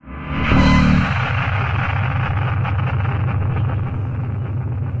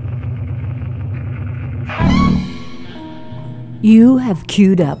You have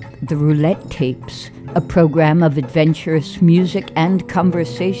queued up the Roulette Tapes, a program of adventurous music and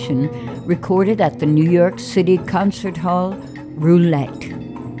conversation recorded at the New York City Concert Hall, Roulette.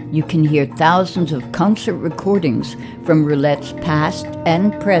 You can hear thousands of concert recordings from Roulette's past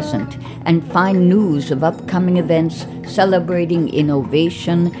and present and find news of upcoming events celebrating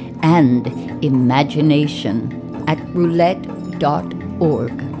innovation and imagination at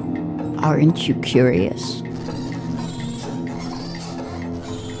roulette.org. Aren't you curious?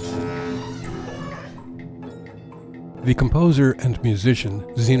 The composer and musician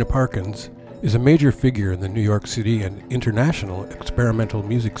Zeena Parkins is a major figure in the New York City and international experimental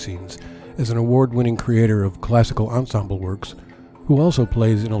music scenes as an award-winning creator of classical ensemble works who also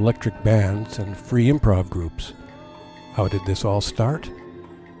plays in electric bands and free improv groups. How did this all start?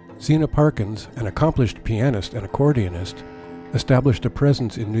 Zeena Parkins, an accomplished pianist and accordionist, established a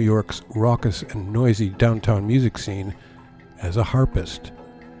presence in New York's raucous and noisy downtown music scene as a harpist.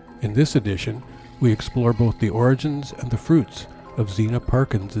 In this edition, we explore both the origins and the fruits of Zeena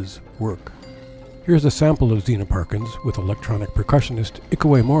Parkins' work. Here's a sample of Zeena Parkins with electronic percussionist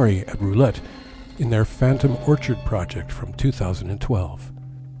Ikaue Mori at Roulette in their Phantom Orchard project from 2012.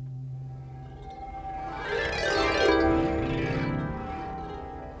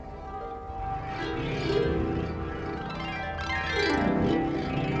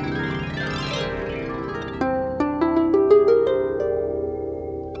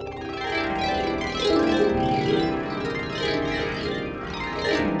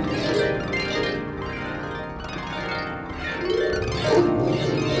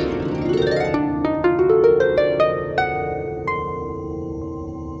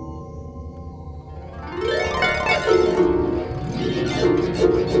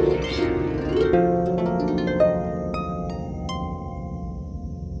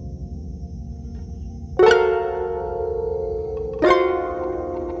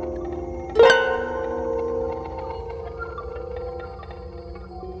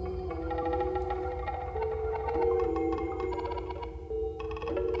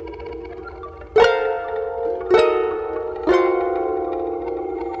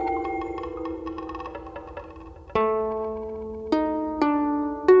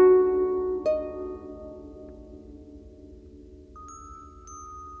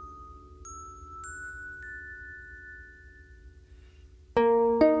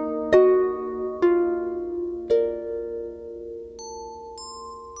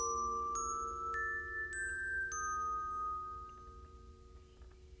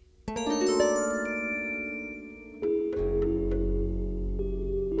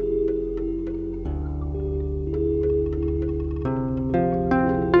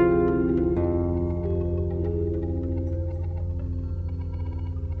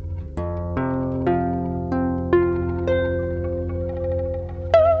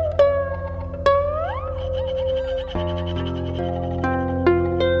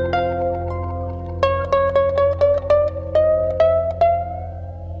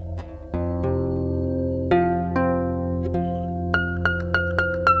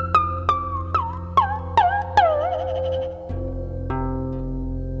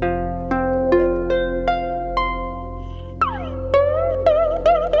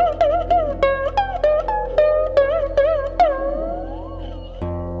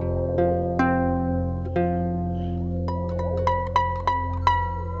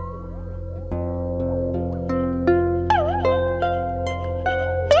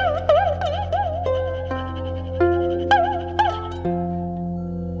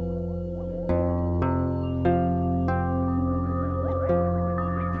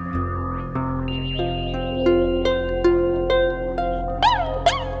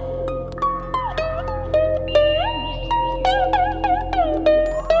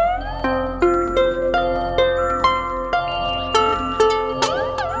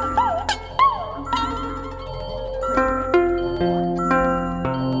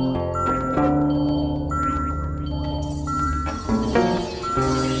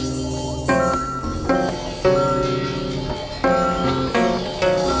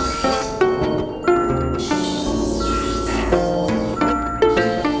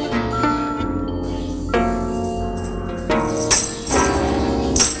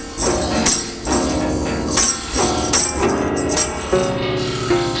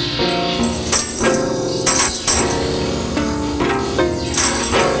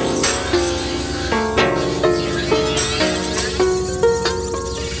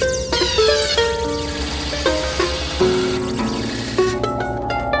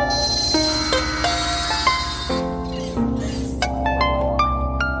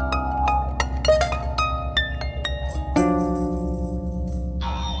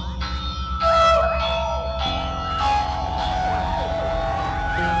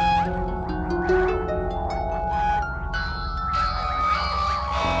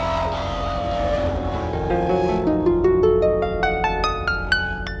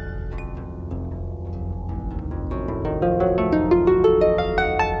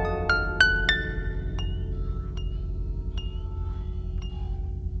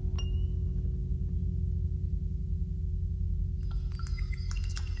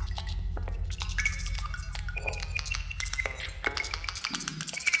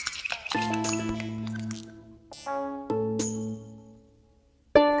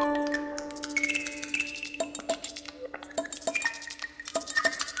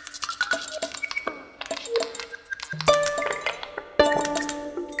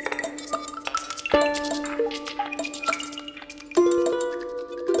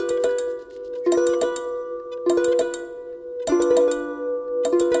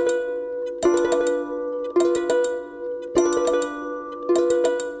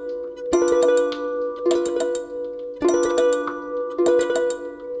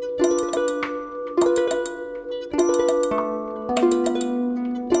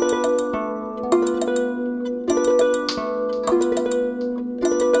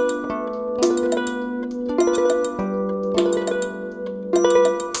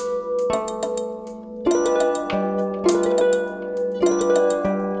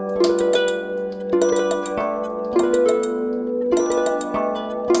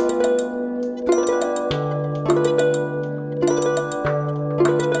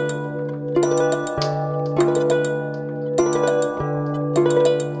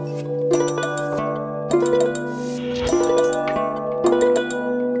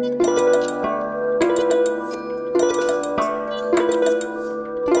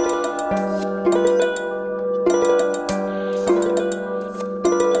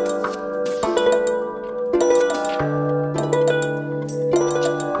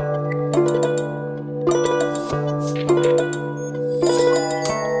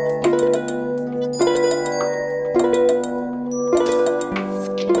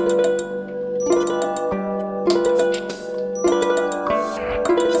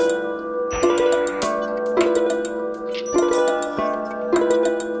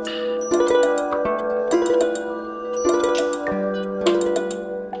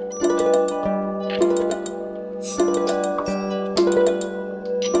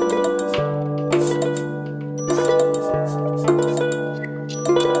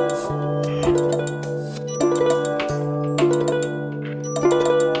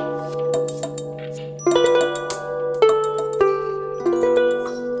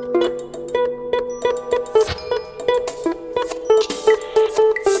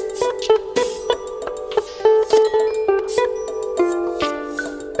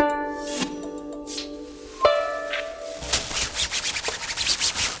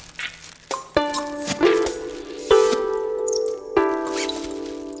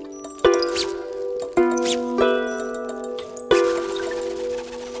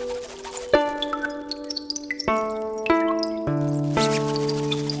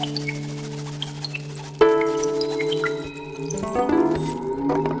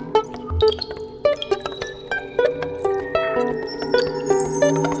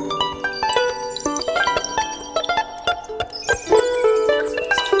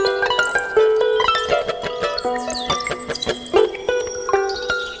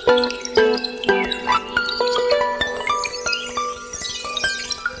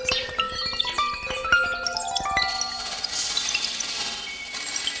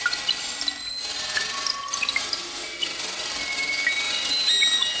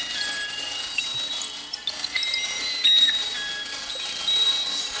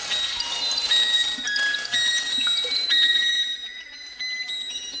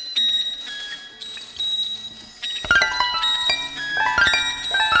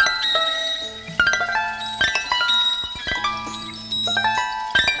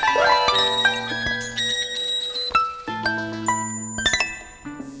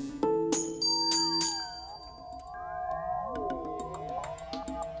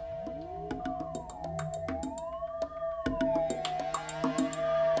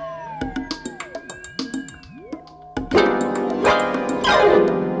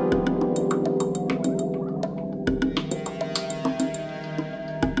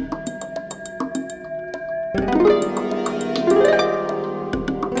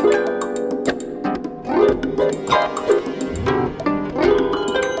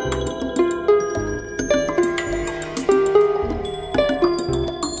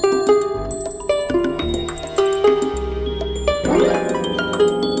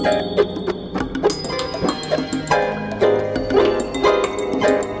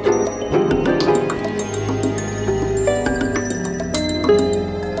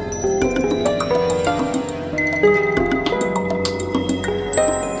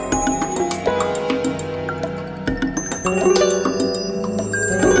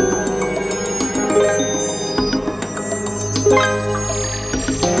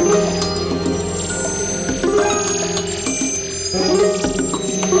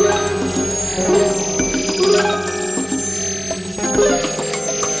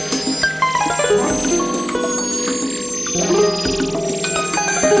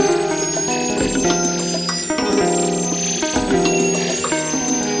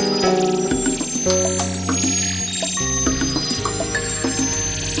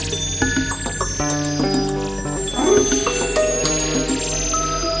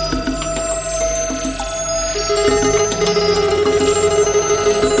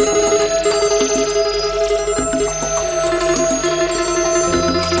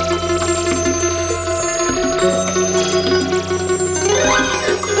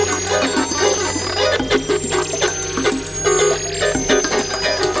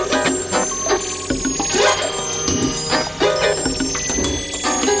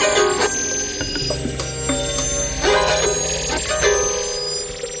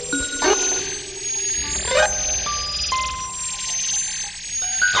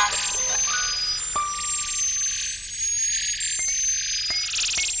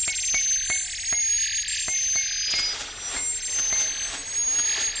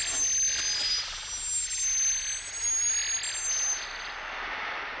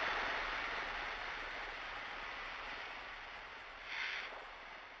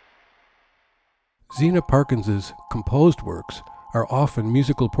 Zena Parkins's composed works are often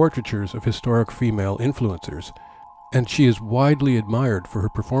musical portraitures of historic female influencers, and she is widely admired for her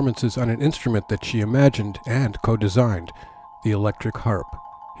performances on an instrument that she imagined and co-designed, the electric harp.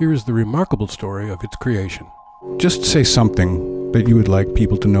 Here is the remarkable story of its creation. Just say something that you would like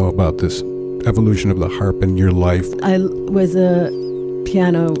people to know about this evolution of the harp in your life. I was a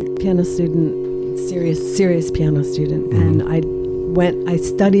piano student, serious piano student, and I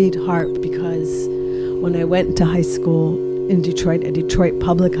studied harp because when I went to high school in Detroit, a Detroit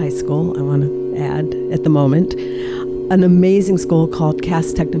public high school, I want to add at the moment, an amazing school called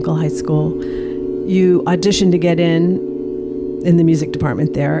Cass Technical High School. You auditioned to get in the music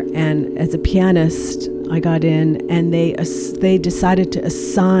department there, and as a pianist, I got in, and they decided to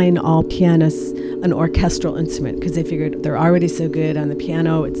assign all pianists an orchestral instrument because they figured they're already so good on the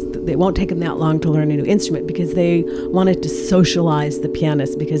piano, it won't take them that long to learn a new instrument, because they wanted to socialize the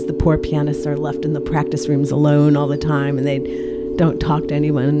pianists, because the poor pianists are left in the practice rooms alone all the time, and they don't talk to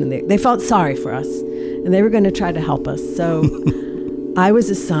anyone, and they felt sorry for us, and they were going to try to help us. So I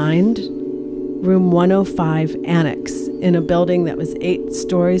was assigned room 105 annex in a building that was 8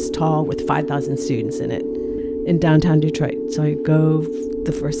 stories tall with 5,000 students in it in downtown Detroit. So I go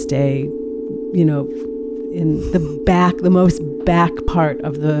the first day, in the most back part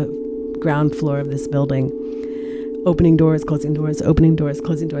of the ground floor of this building, opening doors, closing doors, opening doors,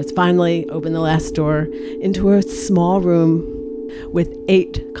 closing doors. Finally, open the last door into a small room with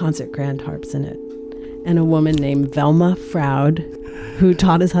 8 concert grand harps in it, and a woman named Velma Froud who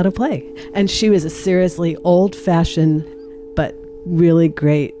taught us how to play. And she was a seriously old-fashioned but really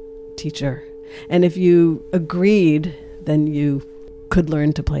great teacher. And if you agreed, then you could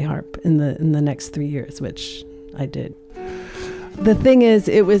learn to play harp in the next 3 years, which I did. The thing is,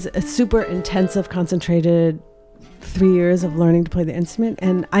 it was a super intensive, concentrated 3 years of learning to play the instrument,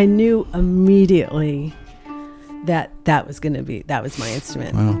 and I knew immediately that was my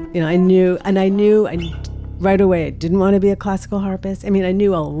instrument. Wow. I knew right away I didn't want to be a classical harpist. I mean, I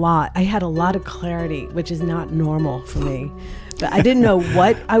knew a lot. I had a lot of clarity, which is not normal for me. But I didn't know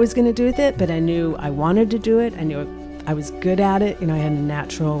what I was going to do with it, but I knew I wanted to do it. I knew I was good at it. I had a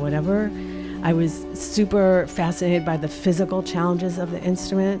natural whatever. I was super fascinated by the physical challenges of the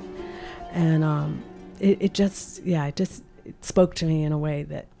instrument. And it just spoke to me in a way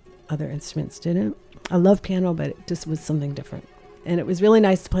that other instruments didn't. I love piano, but it just was something different. And it was really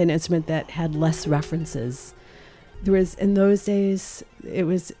nice to play an instrument that had less references. There was, in those days,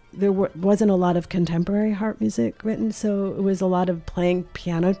 there wasn't a lot of contemporary harp music written, so it was a lot of playing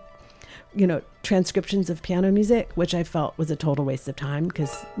piano, transcriptions of piano music, which I felt was a total waste of time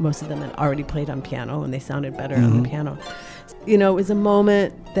because most of them had already played on piano and they sounded better on the piano. It was a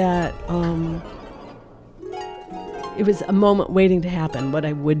moment that, it was a moment waiting to happen, what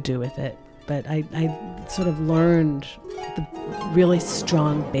I would do with it. But I sort of learned the really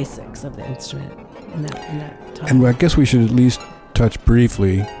strong basics of the instrument in that time. And I guess we should at least touch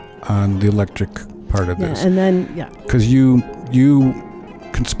briefly on the electric part of this. And then, because you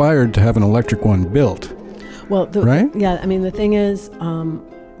conspired to have an electric one built. Well, right? Yeah, I mean, the thing is,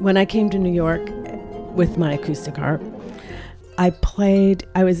 when I came to New York with my acoustic harp, I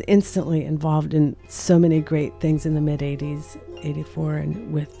was instantly involved in so many great things in the mid-'80s, 84,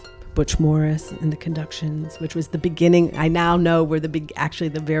 and with Butch Morris and the Conductions, which was the beginning. I now know were actually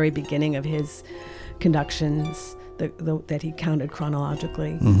the very beginning of his conductions that he counted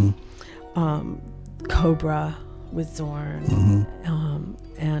chronologically. Cobra with Zorn,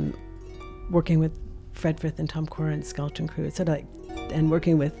 and working with Fred Frith and Tom Coran's Skeleton Crew, and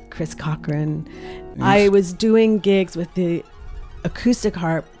working with Chris Cochran. Yes. I was doing gigs with the acoustic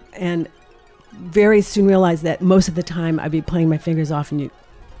harp, and very soon realized that most of the time I'd be playing my fingers off, and you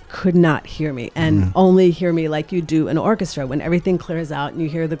could not hear me, and only hear me like you do an orchestra when everything clears out and you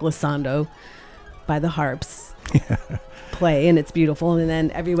hear the glissando by the harps play, and it's beautiful, and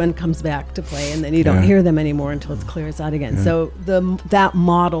then everyone comes back to play, and then you don't hear them anymore until it clears out again. So that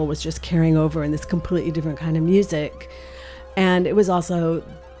model was just carrying over in this completely different kind of music. And it was also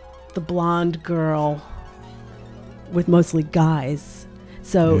the blonde girl with mostly guys.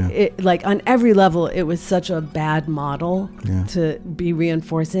 So it, on every level, it was such a bad model to be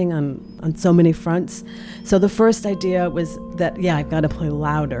reinforcing on so many fronts. So the first idea was that, I've got to play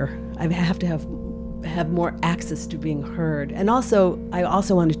louder. I have to have more access to being heard. And also, I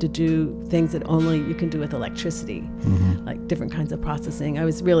also wanted to do things that only you can do with electricity, like different kinds of processing. I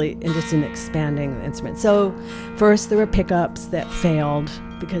was really interested in expanding the instrument. So first there were pickups that failed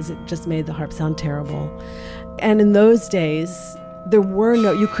because it just made the harp sound terrible. And in those days,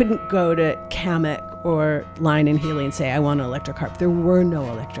 you couldn't go to Kamek or line in Healy and say, I want an electric harp. There were no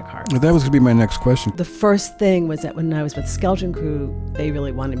electric harps. That was going to be my next question. The first thing was that when I was with Skeleton Crew, they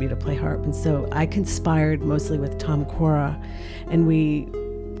really wanted me to play harp. And so I conspired mostly with Tom Cora, and we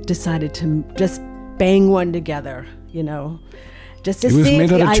decided to just bang one together, just to it was see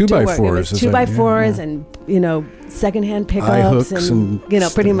made if the out of 2x4s. It was 2x4s and, secondhand pickups eye hooks and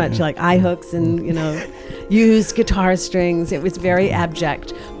pretty much like eye hooks and, used guitar strings. It was very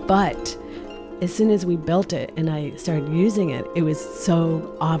abject. But as soon as we built it and I started using it, it was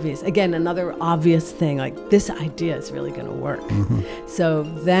so obvious. Again, another obvious thing, like this idea is really going to work. Mm-hmm. So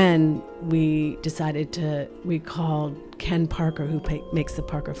then we called Ken Parker, who makes the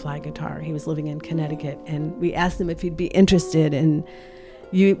Parker Flag guitar. He was living in Connecticut, and we asked him if he'd be interested in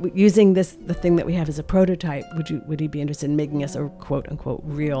using the thing that we have as a prototype. Would he be interested in making us a quote unquote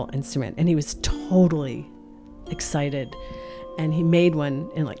real instrument? And he was totally excited, and he made one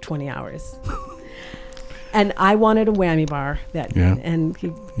in like 20 hours. And I wanted a whammy bar and he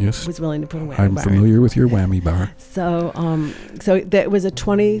was willing to put a whammy bar. I'm familiar with your whammy bar. So that was a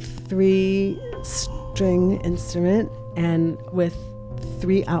 23 string instrument and with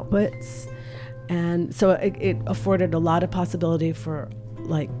 3 outputs, and so it afforded a lot of possibility for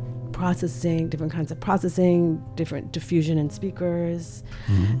like processing, different kinds of processing, different diffusion in speakers,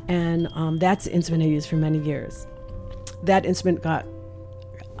 and that's the instrument I used for many years. That instrument got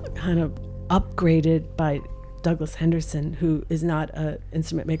kind of upgraded by Douglas Henderson, who is not an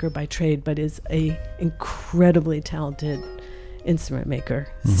instrument maker by trade, but is a incredibly talented instrument maker,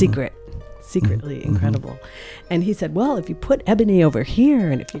 secretly incredible. And he said, well, if you put ebony over here,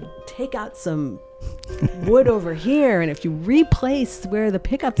 and if you take out some wood over here, and if you replace where the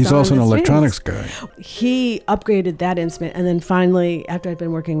pickups are. He's also an electronics guy. He upgraded that instrument, and then finally, after I'd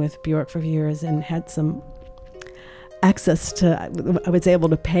been working with Bjork for years and had some access to, I was able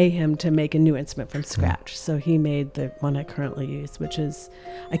to pay him to make a new instrument from scratch. So he made the one I currently use, which is,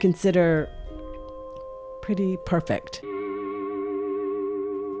 I consider, pretty perfect.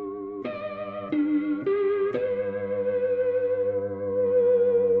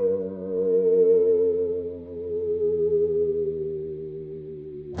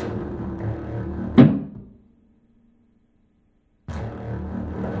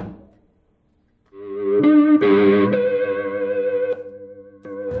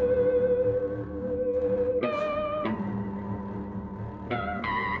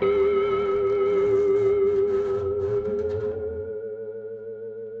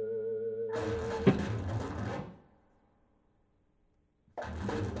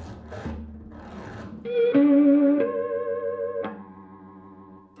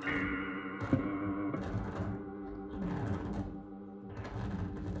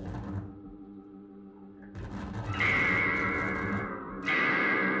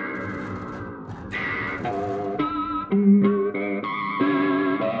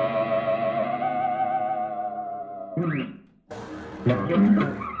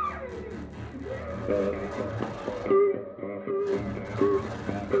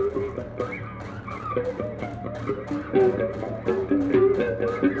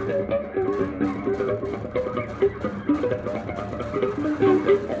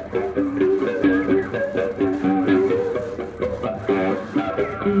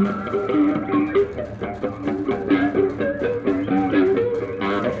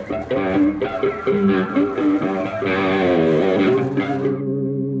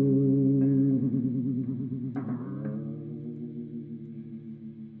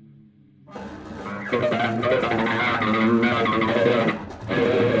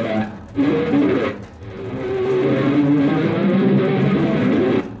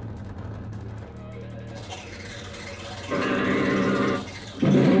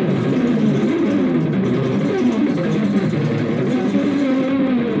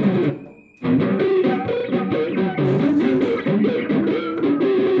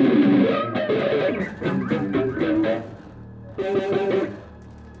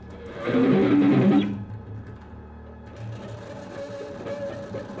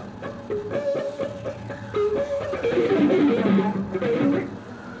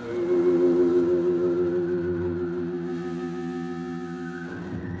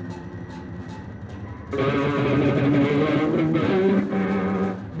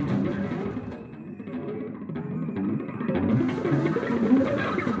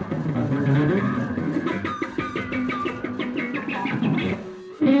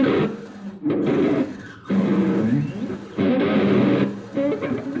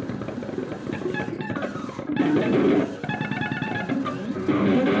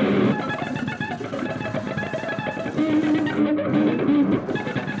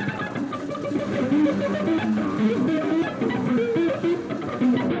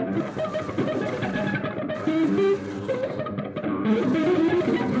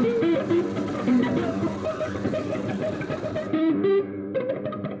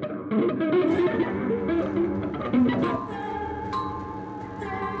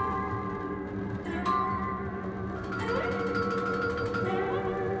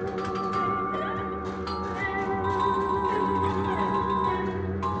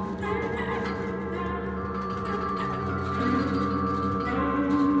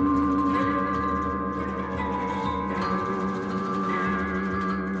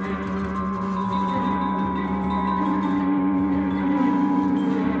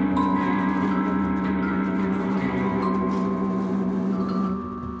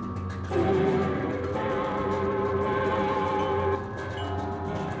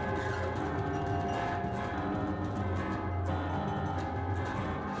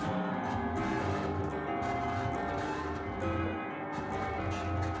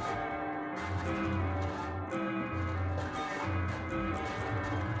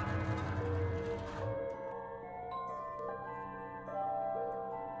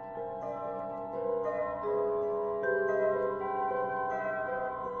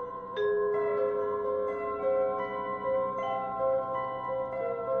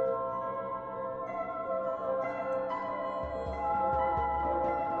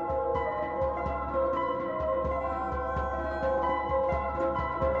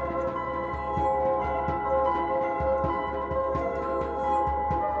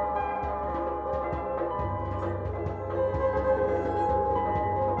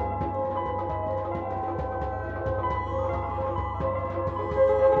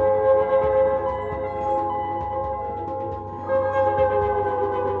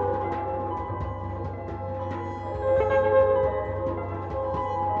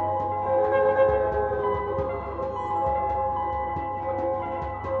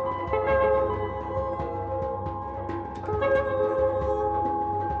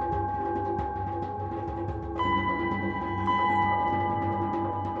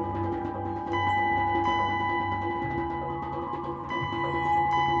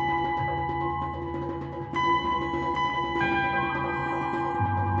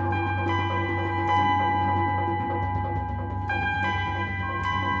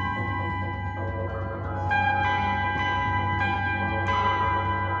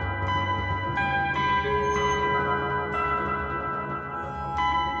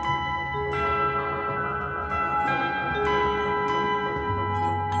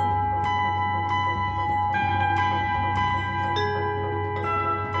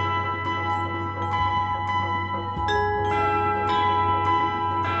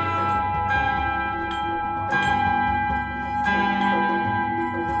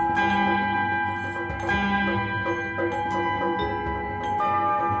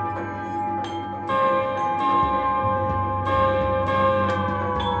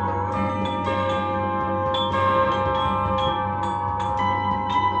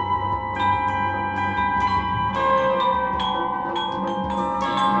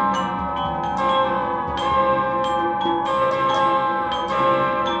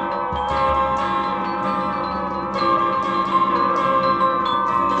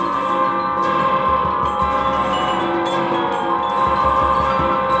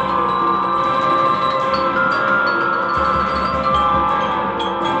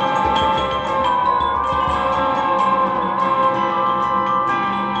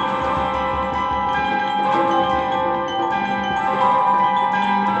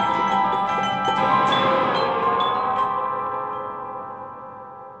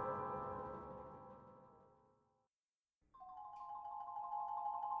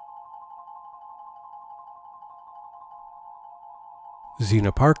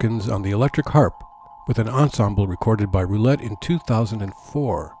 Zena Parkins on the electric harp with an ensemble recorded by Roulette in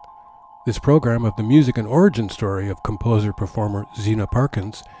 2004. This program of the music and origin story of composer-performer Zena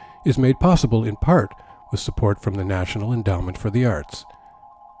Parkins is made possible in part with support from the National Endowment for the Arts.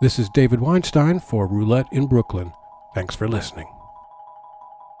 This is David Weinstein for Roulette in Brooklyn. Thanks for listening.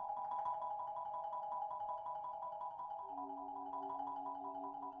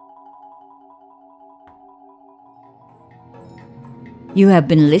 You have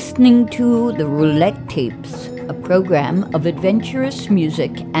been listening to The Roulette Tapes, a program of adventurous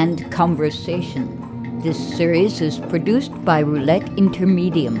music and conversation. This series is produced by Roulette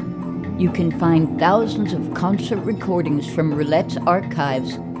Intermedium. You can find thousands of concert recordings from Roulette's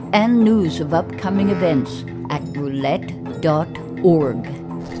archives and news of upcoming events at roulette.org.